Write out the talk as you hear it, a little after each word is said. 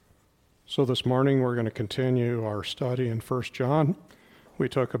So this morning we're going to continue our study in 1 John. We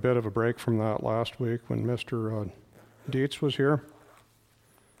took a bit of a break from that last week when Mr. Dietz was here.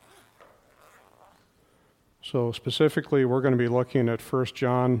 So specifically we're going to be looking at 1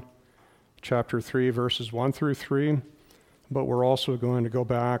 John chapter 3 verses 1 through 3, but we're also going to go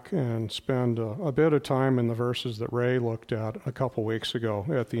back and spend a bit of time in the verses that Ray looked at a couple weeks ago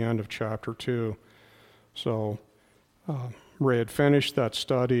at the end of chapter 2. So Ray had finished that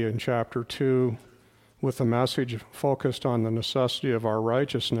study in chapter 2 with a message focused on the necessity of our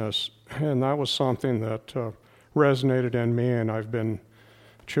righteousness, and that was something that resonated in me, and I've been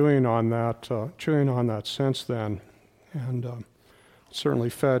chewing on that since then, and certainly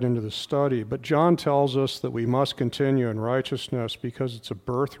fed into the study. But John tells us that we must continue in righteousness because it's a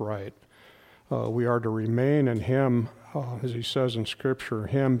birthright. We are to remain in Him, as he says in Scripture,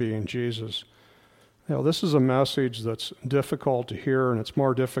 Him being Jesus. Now, this is a message that's difficult to hear, and it's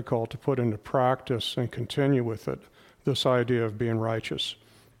more difficult to put into practice and continue with it, this idea of being righteous.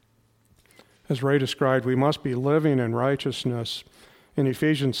 As Ray described, we must be living in righteousness. In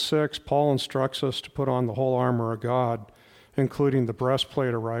Ephesians 6, Paul instructs us to put on the whole armor of God, including the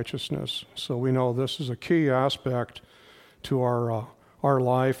breastplate of righteousness. So we know this is a key aspect to our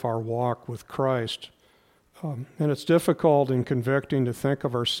life, our walk with Christ. And it's difficult and convicting to think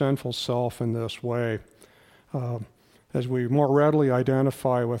of our sinful self in this way. As we more readily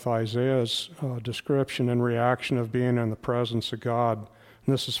identify with Isaiah's description and reaction of being in the presence of God.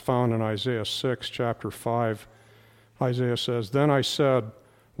 And this is found in Isaiah 6, chapter 5. Isaiah says, "Then I said,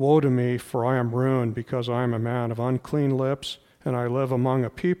 Woe to me, for I am ruined, because I am a man of unclean lips, and I live among a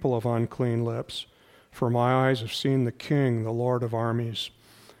people of unclean lips. For my eyes have seen the King, the Lord of armies."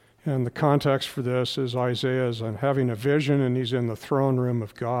 And the context for this is Isaiah is having a vision, and he's in the throne room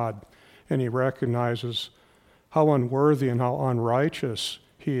of God, and he recognizes how unworthy and how unrighteous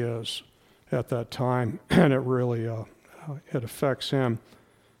he is at that time, and it really it affects him.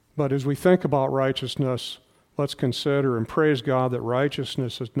 But as we think about righteousness, let's consider and praise God that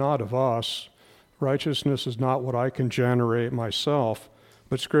righteousness is not of us. Righteousness is not what I can generate myself,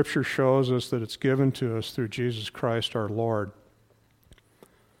 but Scripture shows us that it's given to us through Jesus Christ our Lord.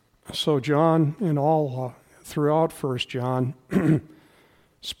 So John, throughout 1 John,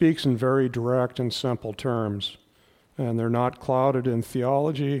 speaks in very direct and simple terms, and they're not clouded in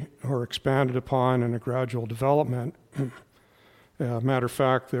theology or expanded upon in a gradual development. Matter of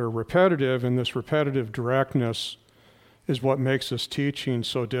fact, they're repetitive, and this repetitive directness is what makes this teaching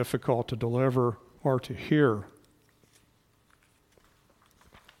so difficult to deliver or to hear.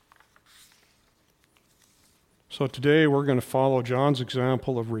 So today we're going to follow John's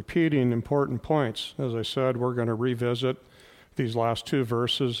example of repeating important points. As I said, we're going to revisit these last two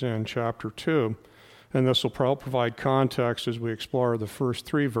verses in chapter 2, and this will provide context as we explore the first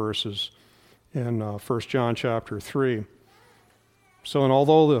three verses in 1 John chapter 3. So, and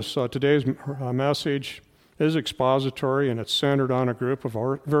although today's message is expository and it's centered on a group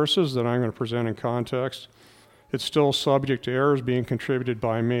of verses that I'm going to present in context, it's still subject to errors being contributed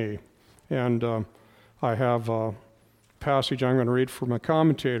by me. And I have a passage I'm going to read from a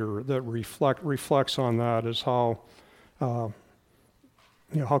commentator that reflects on that, as how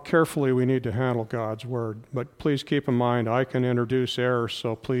carefully we need to handle God's Word. But please keep in mind, I can introduce errors,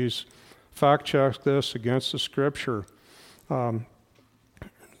 so please fact check this against the Scripture.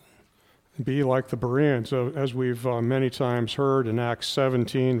 Be like the Bereans, as we've many times heard in Acts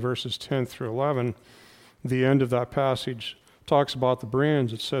 17, verses 10 through 11. The end of that passage talks about the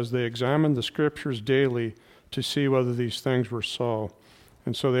Bereans. It says they examined the Scriptures daily to see whether these things were so.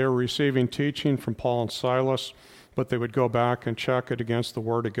 And so they were receiving teaching from Paul and Silas, but they would go back and check it against the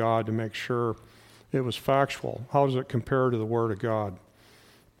Word of God to make sure it was factual. How does it compare to the Word of God?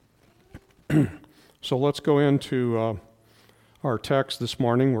 So let's go into our text this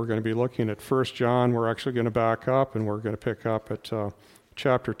morning. We're going to be looking at 1 John. We're actually going to back up, and we're going to pick up at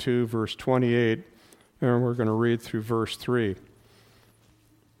chapter 2, verse 28, and we're going to read through verse 3.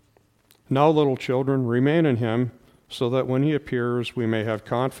 "Now, little children, remain in Him, so that when He appears, we may have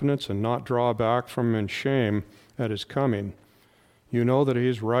confidence and not draw back from Him in shame at His coming. You know that He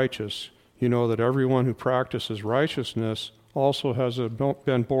is righteous. You know that everyone who practices righteousness also has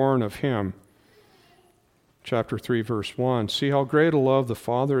been born of Him." Chapter 3, verse 1, "See how great a love the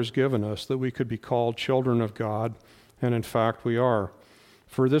Father has given us, that we could be called children of God, and in fact we are.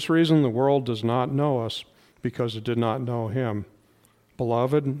 For this reason the world does not know us, because it did not know Him.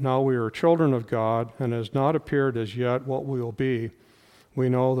 Beloved, now we are children of God, and it has not appeared as yet what we will be. We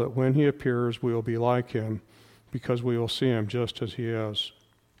know that when He appears we will be like Him, because we will see Him just as He is."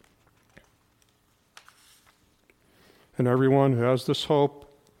 And everyone who has this hope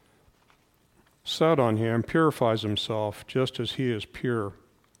set on him purifies himself just as he is pure.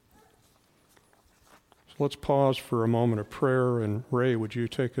 So let's pause for a moment of prayer. And Ray, would you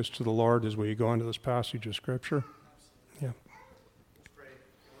take us to the Lord as we go into this passage of Scripture? Yeah. Let's pray.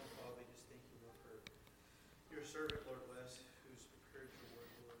 Father, we just thank you, Lord, for your servant, Lord Wes, who's prepared your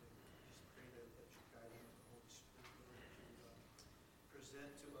word, Lord. And just pray that you guide him with the Holy Spirit, Lord, to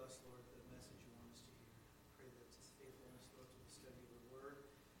present to us, Lord, the message you want us to hear. Pray that his faithfulness, Lord, to the study of the word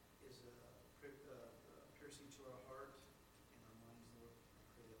is piercing to our heart and our minds, Lord. I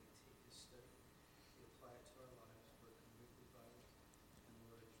pray that we take this study, we apply it to our lives, Lord, and we live by it. And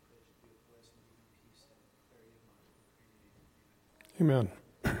Lord, I just pray that you be a blessing, give you peace and clarity of mind. We pray in your name. Amen.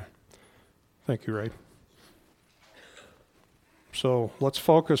 Amen. Thank you, Ray. So let's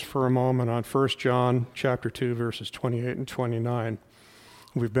focus for a moment on 1 John chapter 2, verses 28 and 29.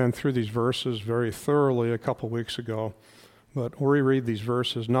 We've been through these verses very thoroughly a couple weeks ago, but we'll reread these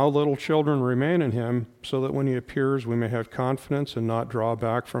verses. Now little children, remain in him, so that when he appears we may have confidence and not draw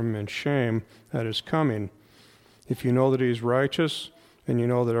back from him in shame at his coming. If you know that he is righteous, and you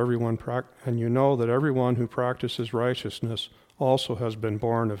know that everyone who practices righteousness also has been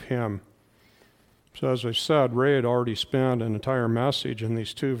born of him. So as I said, Ray had already spent an entire message in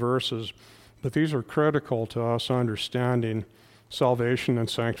these two verses, but these are critical to us understanding salvation and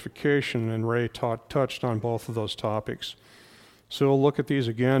sanctification, and Ray touched on both of those topics. So we'll look at these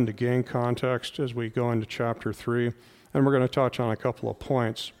again to gain context as we go into chapter 3, and we're going to touch on a couple of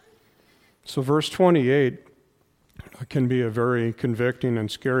points. So verse 28 can be a very convicting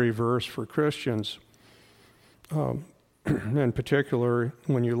and scary verse for Christians. In particular,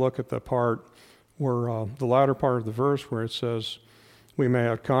 when you look at the part where the latter part of the verse where it says, we may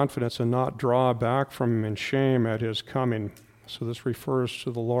have confidence and not draw back from him in shame at his coming. So this refers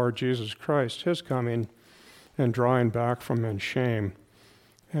to the Lord Jesus Christ, his coming, and drawing back from him in shame.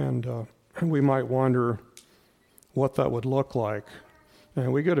 And we might wonder what that would look like.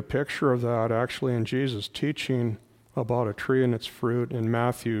 And we get a picture of that actually in Jesus' teaching about a tree and its fruit in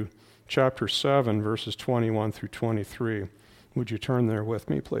Matthew chapter 7, verses 21 through 23. Would you turn there with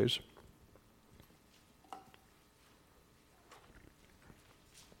me, please?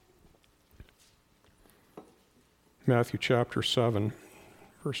 Matthew chapter 7,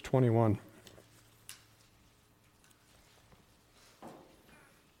 verse 21.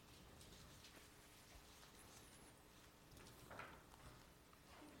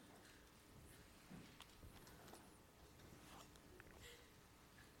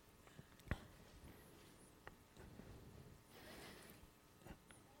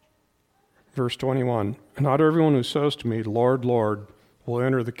 Verse 21, not everyone who says to me, Lord, Lord, will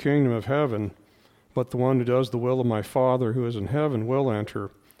enter the kingdom of heaven, but the one who does the will of my Father who is in heaven will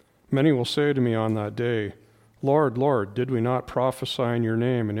enter. Many will say to me on that day, Lord, Lord, did we not prophesy in your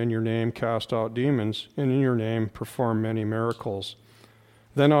name, and in your name cast out demons, and in your name perform many miracles?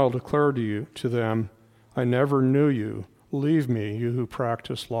 Then I will declare to them, I never knew you. Leave me, you who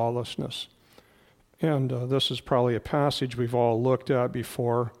practice lawlessness. And this is probably a passage we've all looked at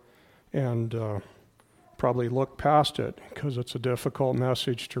before, and probably looked past it because it's a difficult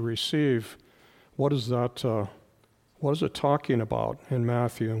message to receive. What is it talking about in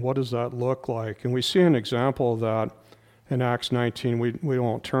Matthew, and what does that look like? And we see an example of that in Acts 19. We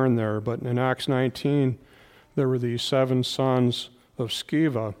won't turn there, but in Acts 19, there were these 7 sons of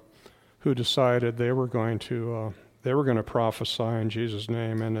Sceva who decided they were going to prophesy in Jesus'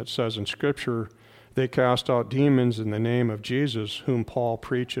 name. And it says in Scripture, they cast out demons in the name of Jesus, whom Paul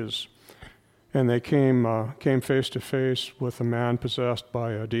preaches. And they came face to face with a man possessed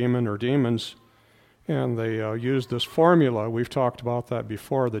by a demon or demons, and they used this formula. We've talked about that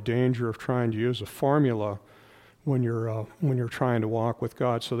before, the danger of trying to use a formula when you're trying to walk with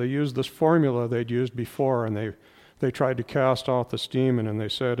God. So they used this formula they'd used before, and they tried to cast out this demon, and they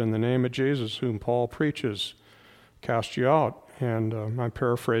said, in the name of Jesus, whom Paul preaches, cast you out. And I'm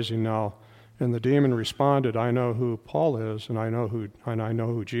paraphrasing now. And the demon responded, I know who Paul is, and I know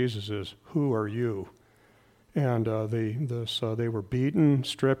who Jesus is. Who are you? And they were beaten,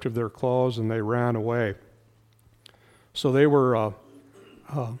 stripped of their clothes, and they ran away. So they were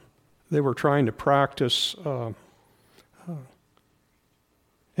trying to practice,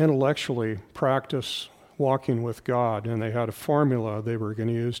 intellectually practice walking with God, and they had a formula they were going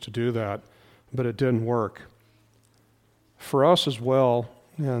to use to do that, but it didn't work. For us as well,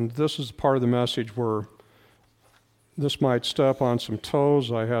 and this is part of the message where this might step on some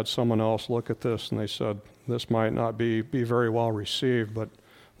toes. I had someone else look at this, and they said, this might not be very well received, but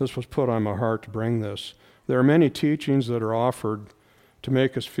this was put on my heart to bring this. There are many teachings that are offered to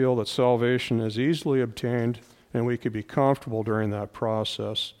make us feel that salvation is easily obtained and we could be comfortable during that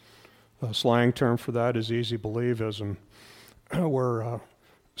process. A slang term for that is easy believism, where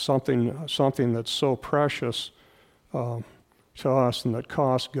something that's so precious to us and that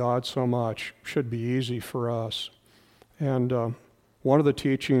costs God so much should be easy for us. And one of the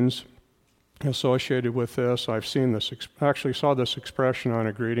teachings associated with this, I've seen this, actually saw this expression on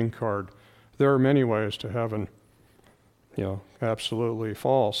a greeting card. There are many ways to heaven. Absolutely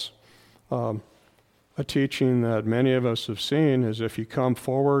false. A teaching that many of us have seen is if you come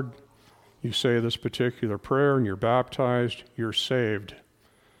forward, you say this particular prayer and you're baptized, you're saved.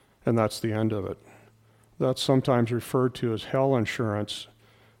 And that's the end of it. That's sometimes referred to as hell insurance.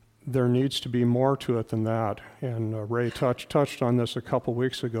 There needs to be more to it than that. And Ray touched on this a couple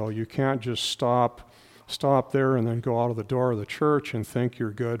weeks ago. You can't just stop there and then go out of the door of the church and think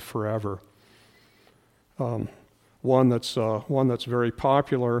you're good forever. One that's very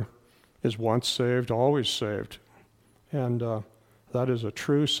popular is once saved, always saved. And that is a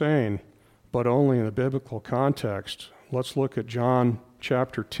true saying, but only in a biblical context. Let's look at John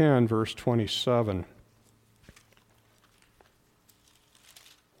chapter 10, verse 27.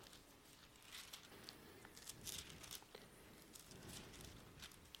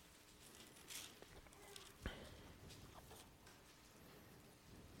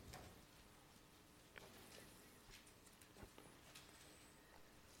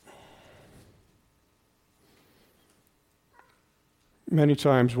 Many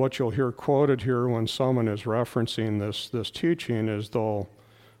times what you'll hear quoted here when someone is referencing this teaching is they'll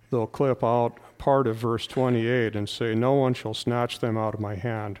clip out part of verse 28 and say, "No one shall snatch them out of my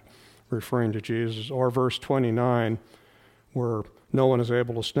hand," referring to Jesus, or verse 29, where no one is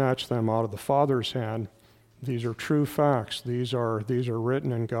able to snatch them out of the Father's hand. These are true facts. These are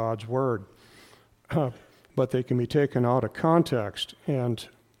written in God's Word. But they can be taken out of context. And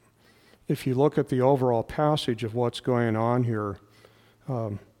if you look at the overall passage of what's going on here,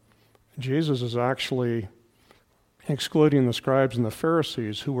 Jesus is actually excluding the scribes and the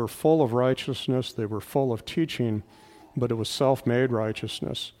Pharisees, who were full of righteousness. They were full of teaching, but it was self-made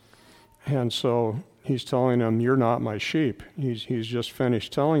righteousness. And so he's telling them, "You're not my sheep." He's just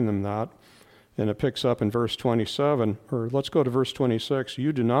finished telling them that. And it picks up in verse 27, or let's go to verse 26.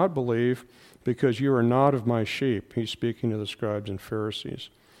 "You do not believe because you are not of my sheep." He's speaking to the scribes and Pharisees.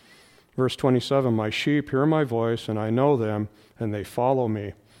 Verse 27, "My sheep hear my voice, and I know them, and they follow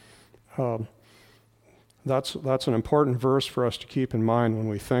me." That's an important verse for us to keep in mind when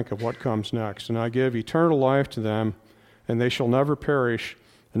we think of what comes next. "And I give eternal life to them, and they shall never perish,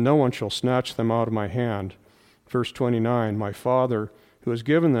 and no one shall snatch them out of my hand." Verse 29, "My Father, who has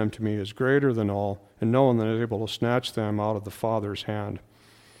given them to me, is greater than all, and no one is able to snatch them out of the Father's hand."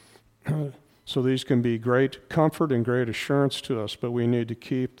 So these can be great comfort and great assurance to us, but we need to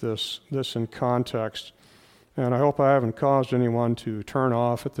keep this in context. And I hope I haven't caused anyone to turn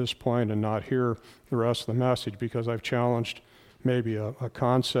off at this point and not hear the rest of the message, because I've challenged maybe a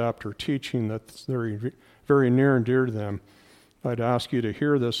concept or teaching that's very, very near and dear to them. I'd ask you to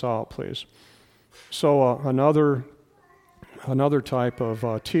hear this out, please. So another type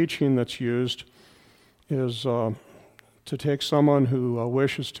of teaching that's used is to take someone who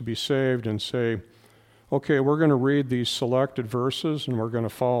wishes to be saved and say, "Okay, we're going to read these selected verses and we're going to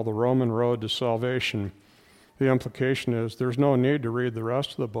follow the Roman road to salvation." The implication is there's no need to read the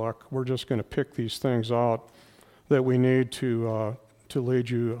rest of the book. We're just going to pick these things out that we need to lead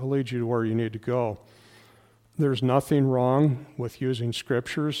you to where you need to go. There's nothing wrong with using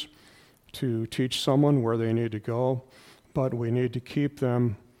scriptures to teach someone where they need to go, but we need to keep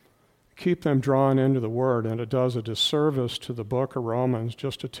them drawn into the Word, and it does a disservice to the book of Romans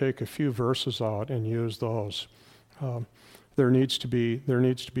just to take a few verses out and use those. There needs to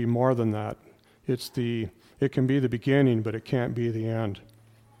be more than that. It can be the beginning, but it can't be the end.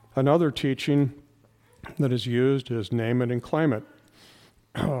 Another teaching that is used is name it and claim it.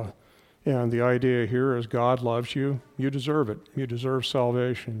 And the idea here is God loves you. You deserve it. You deserve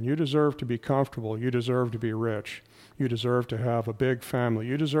salvation. You deserve to be comfortable. You deserve to be rich. You deserve to have a big family.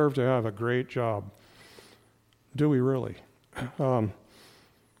 You deserve to have a great job. Do we really? And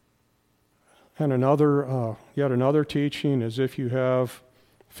yet another teaching is if you have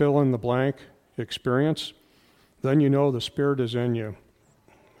fill in the blank experience, then you know the Spirit is in you.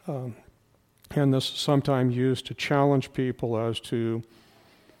 And this is sometimes used to challenge people as to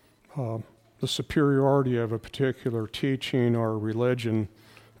the superiority of a particular teaching or religion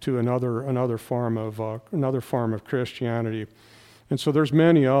to another form of Christianity. And so there's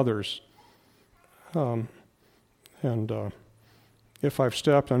many others. If I've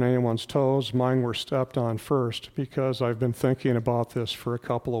stepped on anyone's toes, mine were stepped on first, because I've been thinking about this for a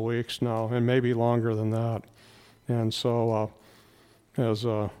couple of weeks now, and maybe longer than that. And so as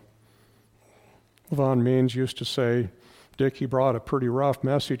Von Means used to say, Dickie brought a pretty rough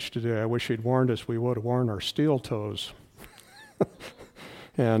message today. I wish he'd warned us we would have worn our steel toes.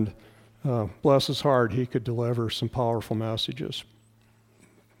 And bless his heart, he could deliver some powerful messages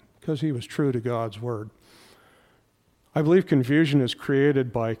because he was true to God's word. I believe confusion is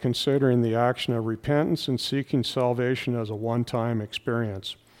created by considering the action of repentance and seeking salvation as a one-time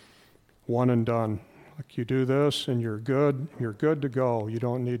experience. One and done. Like you do this and you're good to go. You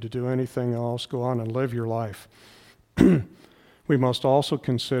don't need to do anything else. Go on and live your life. We must also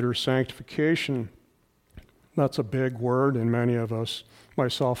consider sanctification. That's a big word, and many of us,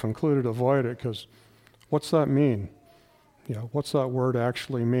 myself included, avoid it because what's that mean? What's that word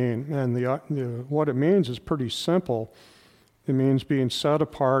actually mean? And what it means is pretty simple. It means being set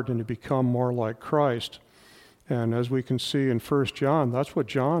apart and to become more like Christ. And as we can see in 1 John, that's what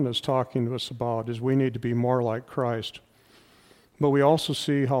John is talking to us about, is we need to be more like Christ. But we also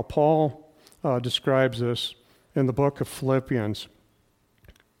see how Paul describes this in the book of Philippians.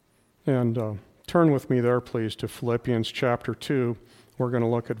 And turn with me there, please, to Philippians chapter 2. We're going to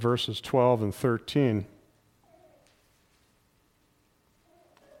look at verses 12 and 13.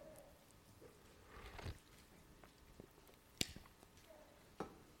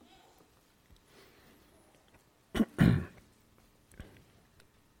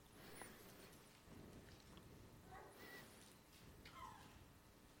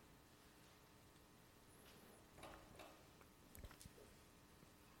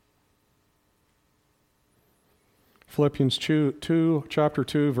 Philippians chapter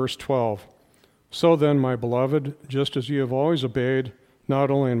 2, verse 12. So then, my beloved, just as you have always obeyed,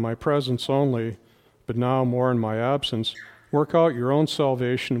 not only in my presence only, but now more in my absence, work out your own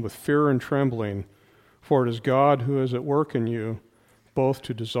salvation with fear and trembling, for it is God who is at work in you, both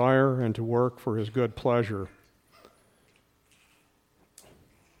to desire and to work for his good pleasure.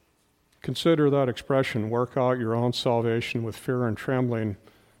 Consider that expression, work out your own salvation with fear and trembling.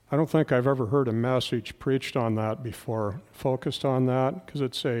 I don't think I've ever heard a message preached on that before, focused on that, because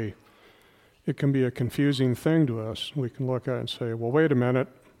it can be a confusing thing to us. We can look at it and say, well, wait a minute,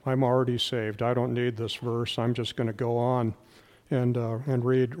 I'm already saved. I don't need this verse. I'm just going to go on and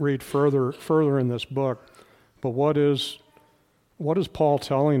read further in this book. But what is Paul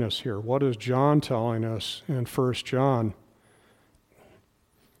telling us here? What is John telling us in 1 John?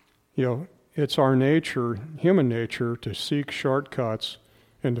 It's our nature, human nature, to seek shortcuts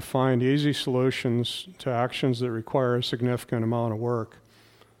and to find easy solutions to actions that require a significant amount of work.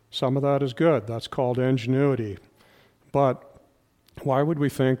 Some of that is good. That's called ingenuity. But why would we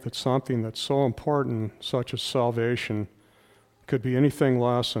think that something that's so important, such as salvation, could be anything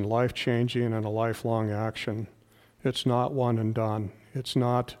less than life-changing and a lifelong action? It's not one and done. It's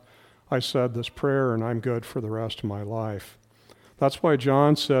not, I said this prayer and I'm good for the rest of my life. That's why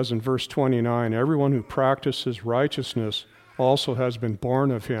John says in verse 29, everyone who practices righteousness also has been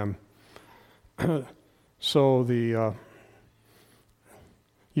born of him. So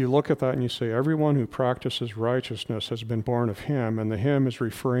you look at that and you say, everyone who practices righteousness has been born of him, and the him is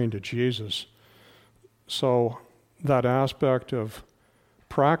referring to Jesus. So that aspect of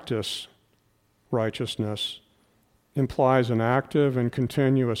practice righteousness implies an active and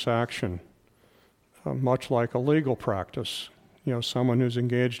continuous action, much like a legal practice. Someone who's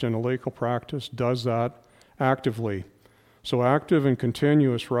engaged in a legal practice does that actively. So active and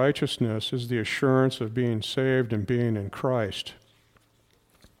continuous righteousness is the assurance of being saved and being in Christ.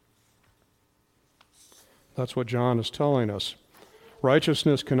 That's what John is telling us.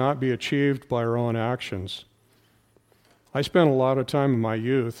 Righteousness cannot be achieved by our own actions. I spent a lot of time in my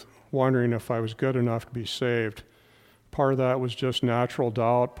youth wondering if I was good enough to be saved. Part of that was just natural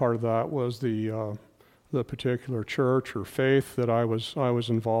doubt. Part of that was the particular church or faith that I was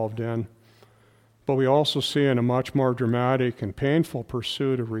involved in. But we also see in a much more dramatic and painful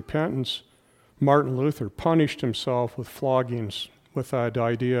pursuit of repentance, Martin Luther punished himself with floggings, with that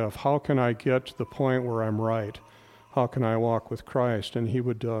idea of how can I get to the point where I'm right? How can I walk with Christ? And he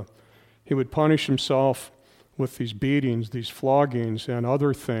would punish himself with these beatings, these floggings, and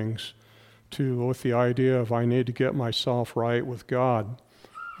other things, with the idea of I need to get myself right with God.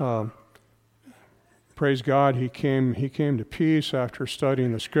 Praise God, he came to peace after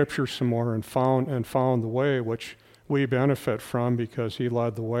studying the Scriptures some more and found the way, which we benefit from because he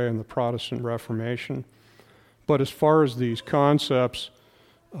led the way in the Protestant Reformation. But as far as these concepts,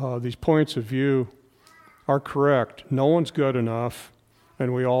 these points of view are correct. No one's good enough,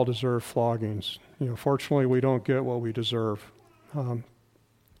 and we all deserve floggings. Fortunately, we don't get what we deserve.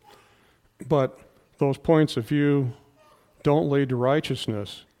 But those points of view don't lead to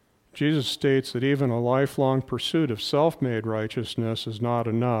righteousness. Jesus states that even a lifelong pursuit of self-made righteousness is not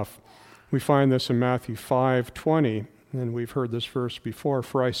enough. We find this in Matthew 5:20, and we've heard this verse before.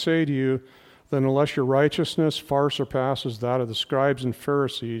 For I say to you, that unless your righteousness far surpasses that of the scribes and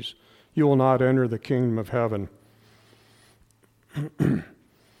Pharisees, you will not enter the kingdom of heaven.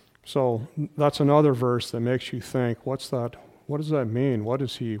 So that's another verse that makes you think, what's that? What does that mean? What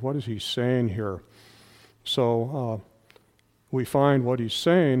is he saying here? So we find what he's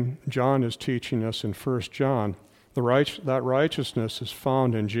saying, John is teaching us in 1 John. That righteousness is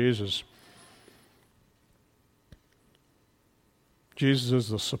found in Jesus. Jesus is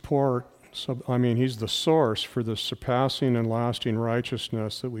the support. He's the source for the surpassing and lasting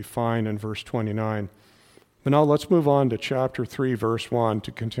righteousness that we find in verse 29. But now let's move on to chapter 3, verse 1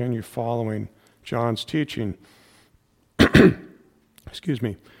 to continue following John's teaching. Excuse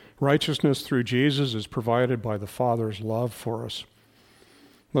me. Righteousness through Jesus is provided by the Father's love for us.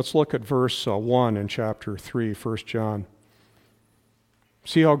 Let's look at verse 1 in chapter 3, 1 John.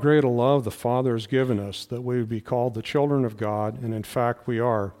 See how great a love the Father has given us, that we would be called the children of God, and in fact we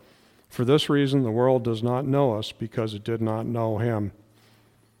are. For this reason the world does not know us, because it did not know him.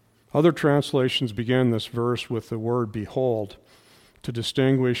 Other translations begin this verse with the word behold, to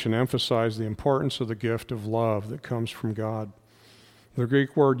distinguish and emphasize the importance of the gift of love that comes from God. The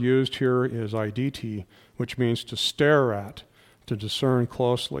Greek word used here is eidete, which means to stare at, to discern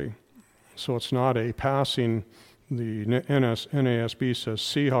closely. So it's not a passing, the NASB says,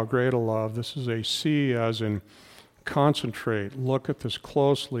 see how great a love. This is a see as in concentrate, look at this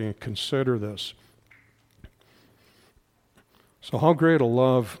closely and consider this. So how great a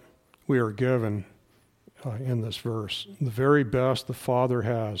love we are given in this verse. The very best the Father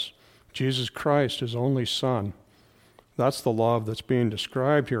has. Jesus Christ, his only Son. That's the love that's being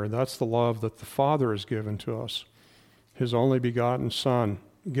described here. That's the love that the Father has given to us. His only begotten Son,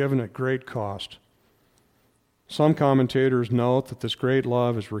 given at great cost. Some commentators note that this great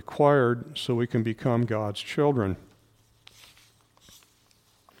love is required so we can become God's children.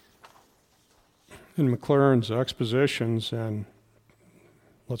 In McLaren's expositions, and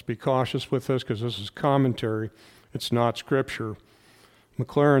let's be cautious with this because this is commentary, it's not scripture.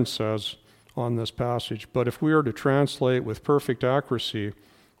 McLaren says on this passage, but if we are to translate with perfect accuracy,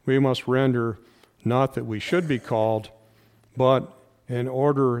 we must render not that we should be called, but in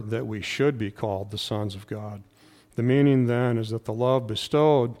order that we should be called the sons of God. The meaning then is that the love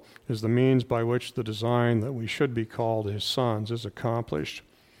bestowed is the means by which the design that we should be called his sons is accomplished.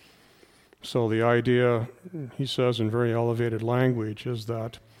 So the idea, he says in very elevated language, is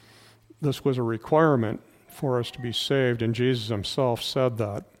that this was a requirement for us to be saved, and Jesus himself said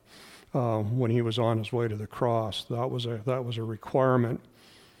that when he was on his way to the cross. That was a requirement.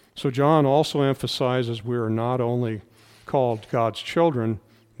 So John also emphasizes we are not only called God's children,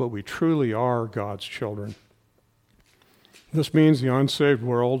 but we truly are God's children. This means the unsaved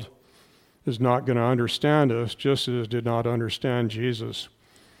world is not going to understand us, just as it did not understand Jesus.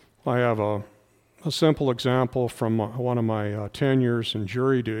 I have a simple example from one of my 10 years in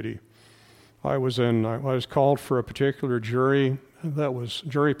jury duty. I was called for a particular jury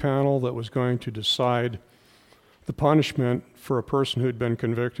panel that was going to decide the punishment for a person who'd been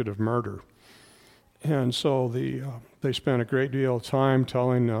convicted of murder. And so they spent a great deal of time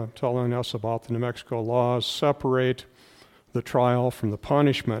telling us about the New Mexico laws, separate the trial from the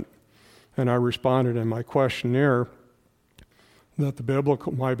punishment. And I responded in my questionnaire that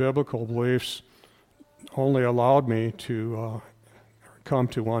my biblical beliefs only allowed me to come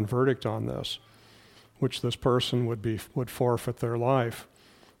to one verdict on this, which this person would forfeit their life.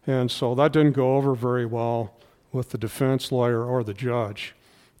 And so that didn't go over very well with the defense lawyer or the judge,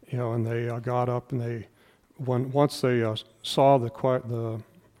 and they got up and once they saw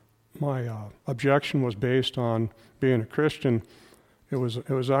my objection was based on being a Christian. It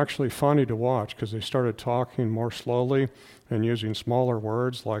was actually funny to watch because they started talking more slowly and using smaller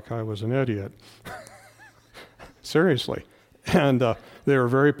words like I was an idiot. Seriously. And they were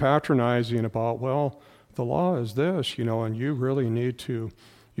very patronizing about, well, the law is this, and you really need to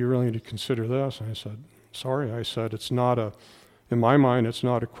consider this. And I said, sorry, it's not in my mind, it's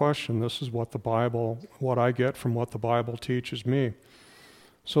not a question. This is what I get from what the Bible teaches me.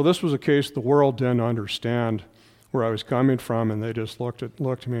 So this was a case the world didn't understand where I was coming from, and they just looked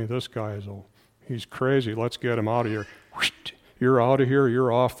at me, this guy he's crazy, let's get him out of here. You're out of here,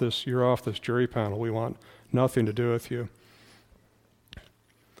 you're off this jury panel. We want nothing to do with you.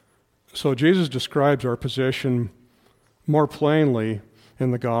 So Jesus describes our position more plainly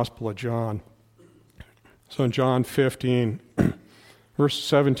in the Gospel of John. So in John 15, verses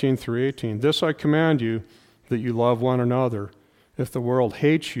 17 through 18, this I command you, that you love one another. If the world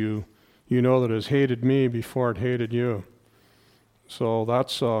hates you, you know that it has hated me before it hated you. So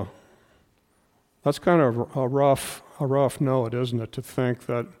that's That's kind of a rough note, isn't it, to think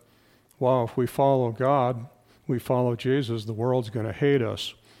that, wow, if we follow God, we follow Jesus, the world's going to hate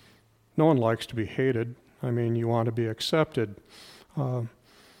us. No one likes to be hated. I mean, you want to be accepted. You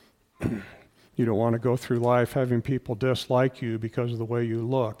don't want to go through life having people dislike you because of the way you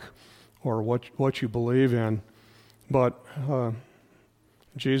look or what you believe in. But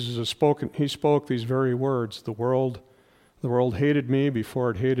Jesus has spoken. He spoke these very words: the world hated me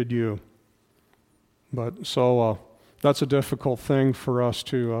before it hated you. But so that's a difficult thing for us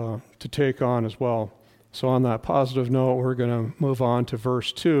to take on as well. So on that positive note, we're going to move on to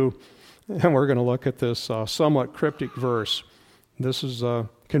verse 2, and we're going to look at this somewhat cryptic verse. This is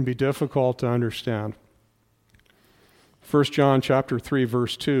can be difficult to understand. 1 John chapter 3,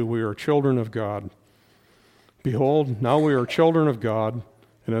 verse 2, we are children of God. Behold, now we are children of God.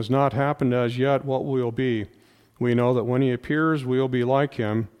 It has not happened as yet what we will be. We know that when he appears, we will be like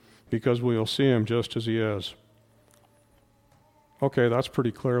him, because we will see him just as he is. Okay, that's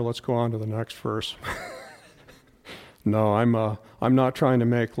pretty clear. Let's go on to the next verse. No, I'm not trying to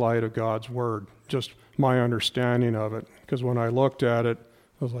make light of God's word, just my understanding of it. Because when I looked at it,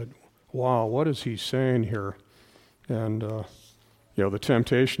 I was like, wow, what is he saying here? And, the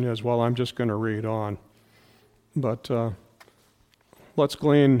temptation is, well, I'm just going to read on. But let's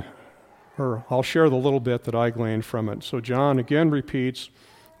glean, or I'll share the little bit that I gleaned from it. So John again repeats,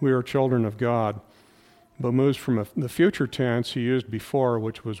 we are children of God, but moves from the future tense he used before,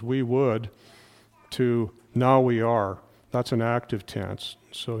 which was we would, to now we are. That's an active tense.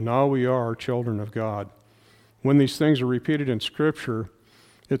 So now we are children of God. When these things are repeated in Scripture,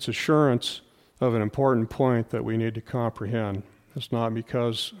 it's assurance of an important point that we need to comprehend. It's not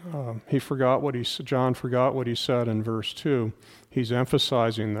because John forgot what he said in verse 2. He's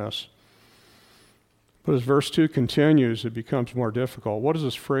emphasizing this. But as verse 2 continues, it becomes more difficult. What does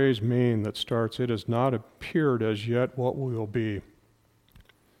this phrase mean that starts, it has not appeared as yet what we will be?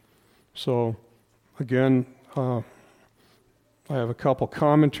 So, again, I have a couple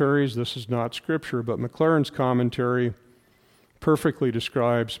commentaries. This is not Scripture, but McLaren's commentary perfectly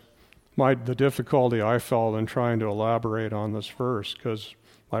describes the difficulty I felt in trying to elaborate on this verse, because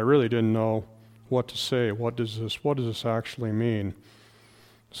I really didn't know what to say. What does this actually mean?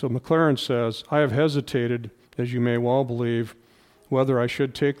 So McLaren says, I have hesitated, as you may well believe, whether I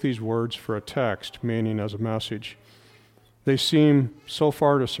should take these words for a text, meaning as a message. They seem so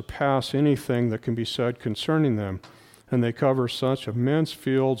far to surpass anything that can be said concerning them, and they cover such immense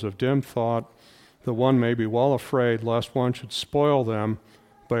fields of dim thought that one may be well afraid lest one should spoil them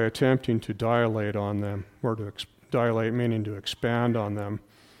by attempting to dilate on them, or to dilate meaning to expand on them.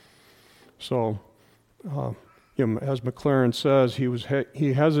 So, as McLaren says,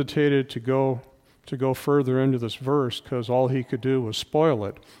 he hesitated to go further into this verse because all he could do was spoil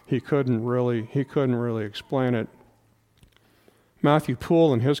it. He couldn't really explain it. Matthew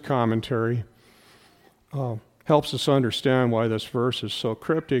Poole, in his commentary, helps us understand why this verse is so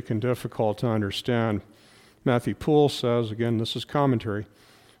cryptic and difficult to understand. Matthew Poole says, again, this is commentary,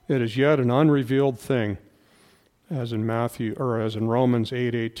 it is yet an unrevealed thing, as in Romans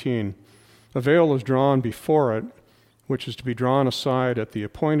 8:18. A veil is drawn before it, which is to be drawn aside at the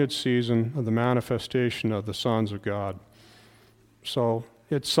appointed season of the manifestation of the sons of God. So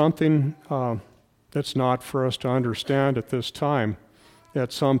it's something that's not for us to understand at this time.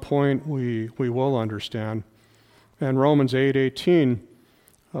 At some point we will understand. And Romans 8:18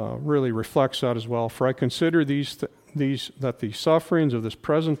 really reflects that as well. For I consider that the sufferings of this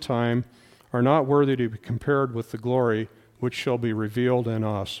present time are not worthy to be compared with the glory which shall be revealed in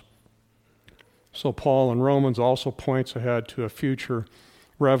us. So Paul in Romans also points ahead to a future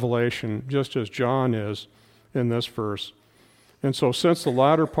revelation, just as John is in this verse. And so since the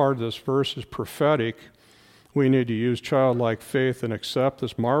latter part of this verse is prophetic, we need to use childlike faith and accept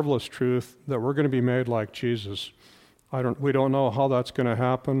this marvelous truth that we're going to be made like Jesus. We don't know how that's going to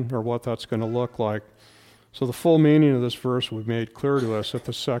happen or what that's going to look like. So the full meaning of this verse will be made clear to us at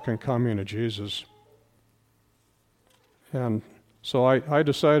the second coming of Jesus. And so I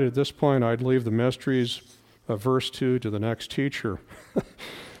decided at this point I'd leave the mysteries of verse 2 to the next teacher.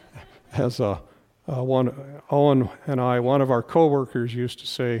 As Owen and I, one of our co-workers used to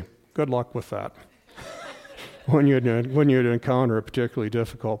say, good luck with that, when you'd encounter a particularly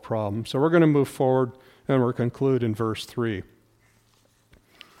difficult problem. So we're going to move forward and we'll conclude in verse 3.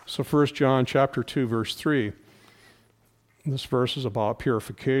 So 1 John chapter 2, verse 3. This verse is about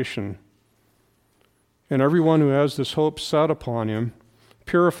purification. And everyone who has this hope set upon him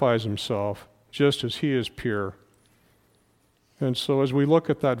purifies himself, just as he is pure. And so as we look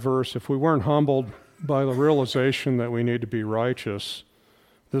at that verse, if we weren't humbled by the realization that we need to be righteous,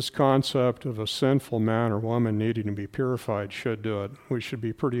 this concept of a sinful man or woman needing to be purified should do it. We should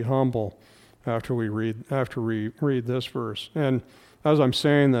be pretty humble after we read this verse. And as I'm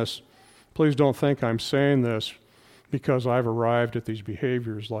saying this, please don't think I'm saying this because I've arrived at these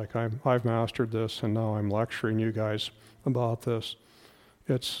behaviors, like I've mastered this and now I'm lecturing you guys about this.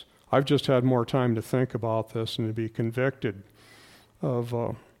 I've just had more time to think about this and to be convicted of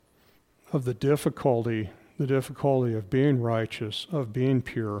the difficulty of being righteous, of being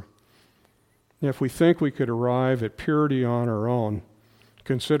pure. If we think we could arrive at purity on our own,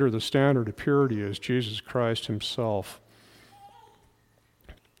 consider the standard of purity as Jesus Christ himself.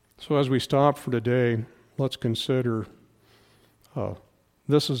 So as we stop for today, let's consider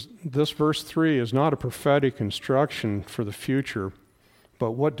this verse 3 is not a prophetic instruction for the future,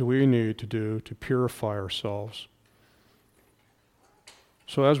 but what do we need to do to purify ourselves?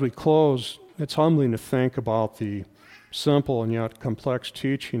 So as we close, it's humbling to think about the simple and yet complex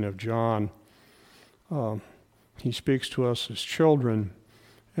teaching of John. He speaks to us as children,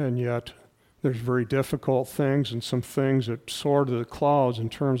 and yet there's very difficult things and some things that soar to the clouds in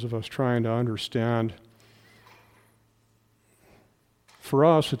terms of us trying to understand. For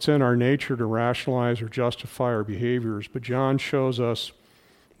us, it's in our nature to rationalize or justify our behaviors, but John shows us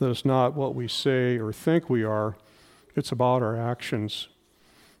that it's not what we say or think we are, it's about our actions.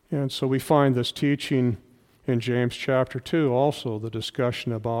 And so we find this teaching in James chapter 2 also, the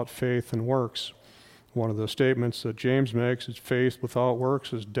discussion about faith and works. One of the statements that James makes is faith without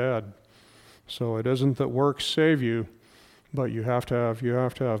works is dead. So it isn't that works save you, but you have to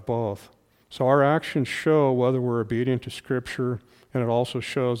have both. So our actions show whether we're obedient to Scripture, and it also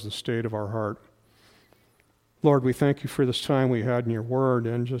shows the state of our heart. Lord, we thank you for this time we had in your word,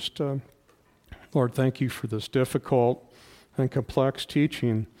 and just, Lord, thank you for this difficult and complex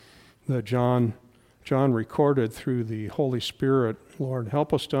teaching that John recorded through the Holy Spirit. Lord,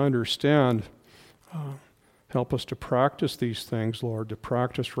 help us to understand, help us to practice these things, Lord, to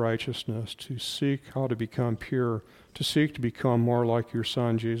practice righteousness, to seek how to become pure, to seek to become more like your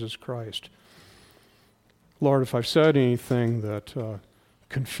Son, Jesus Christ. Lord, if I've said anything that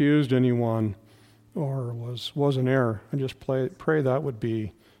confused anyone or was an error, I just pray that would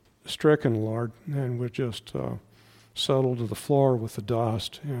be stricken, Lord, and would just settle to the floor with the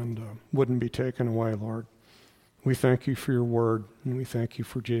dust and wouldn't be taken away, Lord. We thank you for your word, and we thank you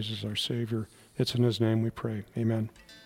for Jesus, our Savior. It's in his name we pray. Amen.